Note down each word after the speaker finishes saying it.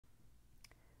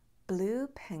Blue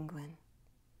Penguin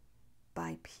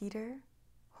by Petr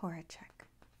Horáček.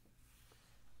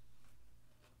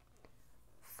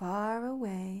 Far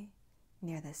away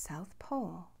near the South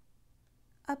Pole,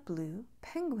 a blue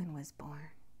penguin was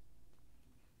born.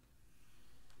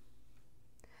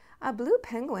 A blue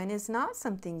penguin is not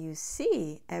something you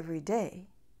see every day.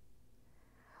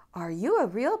 "Are you a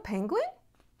real penguin?"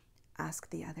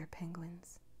 asked the other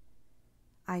penguins.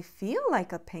 "I feel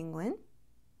like a penguin,"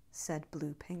 said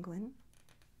Blue Penguin.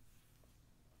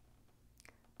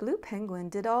 Blue Penguin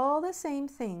did all the same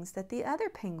things that the other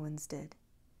penguins did.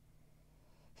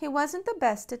 He wasn't the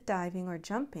best at diving or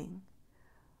jumping,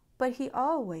 but he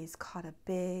always caught a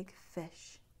big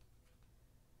fish.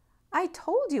 "I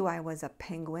told you I was a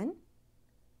penguin,"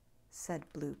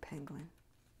 said Blue Penguin.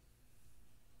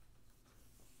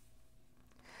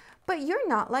 "But you're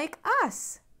not like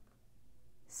us,"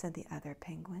 said the other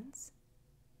penguins,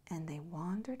 and they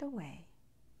wandered away.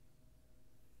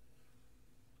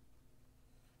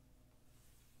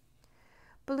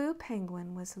 Blue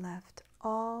Penguin was left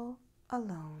all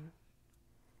alone.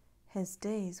 His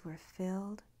days were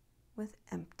filled with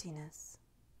emptiness.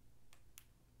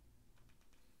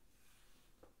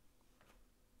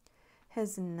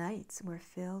 His nights were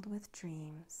filled with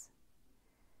dreams.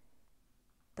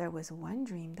 There was one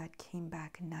dream that came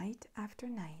back night after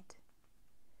night.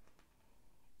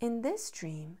 In this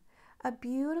dream, a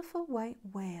beautiful white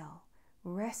whale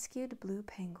rescued Blue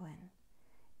Penguin,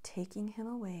 taking him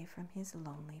away from his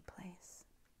lonely place.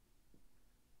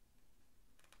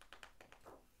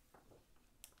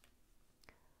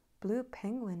 Blue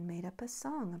Penguin made up a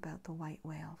song about the white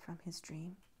whale from his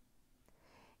dream.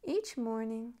 Each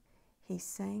morning, he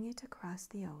sang it across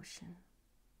the ocean.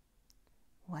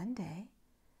 One day,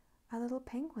 a little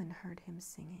penguin heard him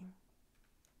singing.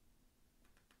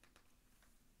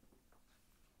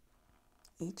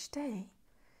 Each day,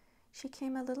 she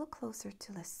came a little closer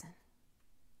to listen.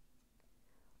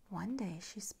 One day,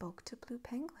 she spoke to Blue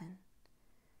Penguin.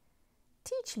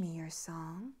 "Teach me your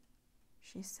song,"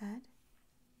 she said.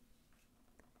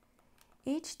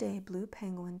 Each day, Blue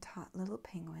Penguin taught Little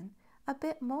Penguin a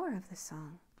bit more of the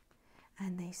song,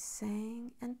 and they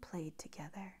sang and played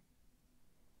together.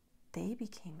 They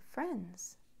became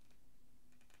friends.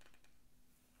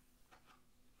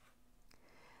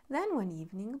 Then one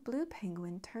evening, Blue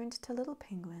Penguin turned to Little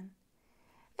Penguin.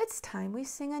 "It's time we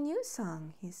sing a new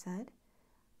song," he said.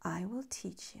 "I will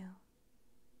teach you."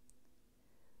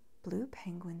 Blue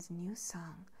Penguin's new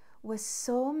song was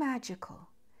so magical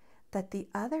that the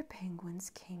other penguins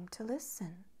came to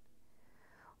listen.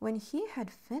 When he had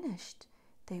finished,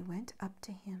 they went up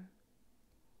to him.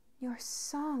 "Your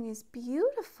song is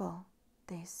beautiful,"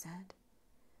 they said.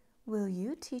 "Will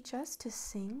you teach us to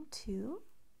sing too?"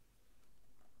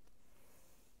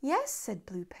 "Yes," said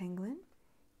Blue Penguin.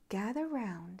 "Gather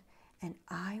round and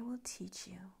I will teach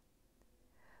you."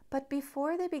 But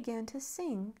before they began to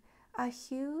sing, a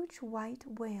huge white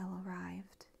whale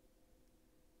arrived.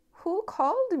 "Who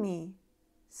called me?"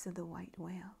 said the white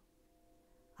whale.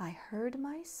 "I heard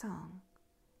my song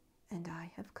and I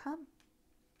have come."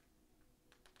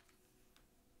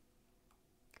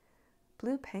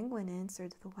 Blue Penguin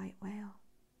answered the white whale.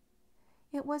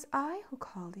 "It was I who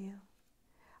called you.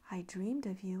 I dreamed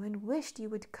of you and wished you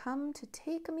would come to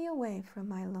take me away from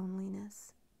my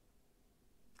loneliness."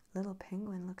 Little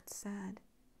Penguin looked sad.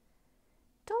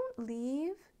 "Don't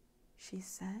leave," she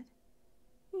said.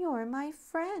 "You're my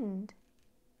friend."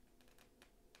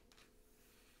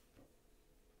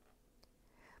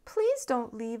 "Please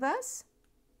don't leave us,"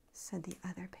 said the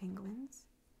other penguins.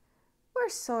 "We're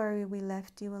sorry we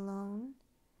left you alone.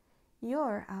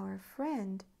 You're our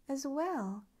friend as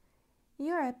well.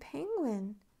 You're a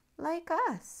penguin like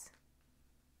us."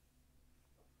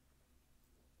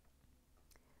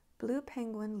 Blue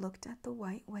Penguin looked at the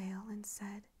white whale and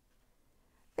said,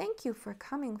 "Thank you for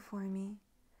coming for me,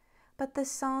 but the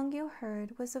song you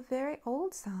heard was a very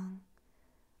old song.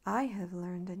 I have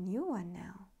learned a new one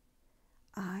now.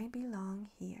 I belong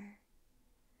here."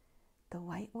 The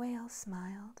white whale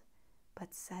smiled,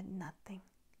 but said nothing.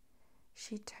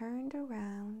 She turned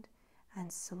around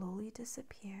and slowly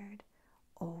disappeared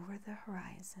over the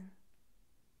horizon.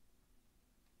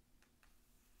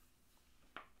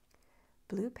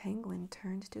 Blue Penguin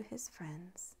turned to his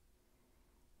friends.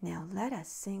 "Now let us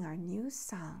sing our new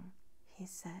song," he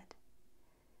said.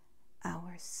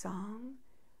 "Our song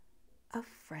of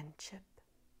friendship."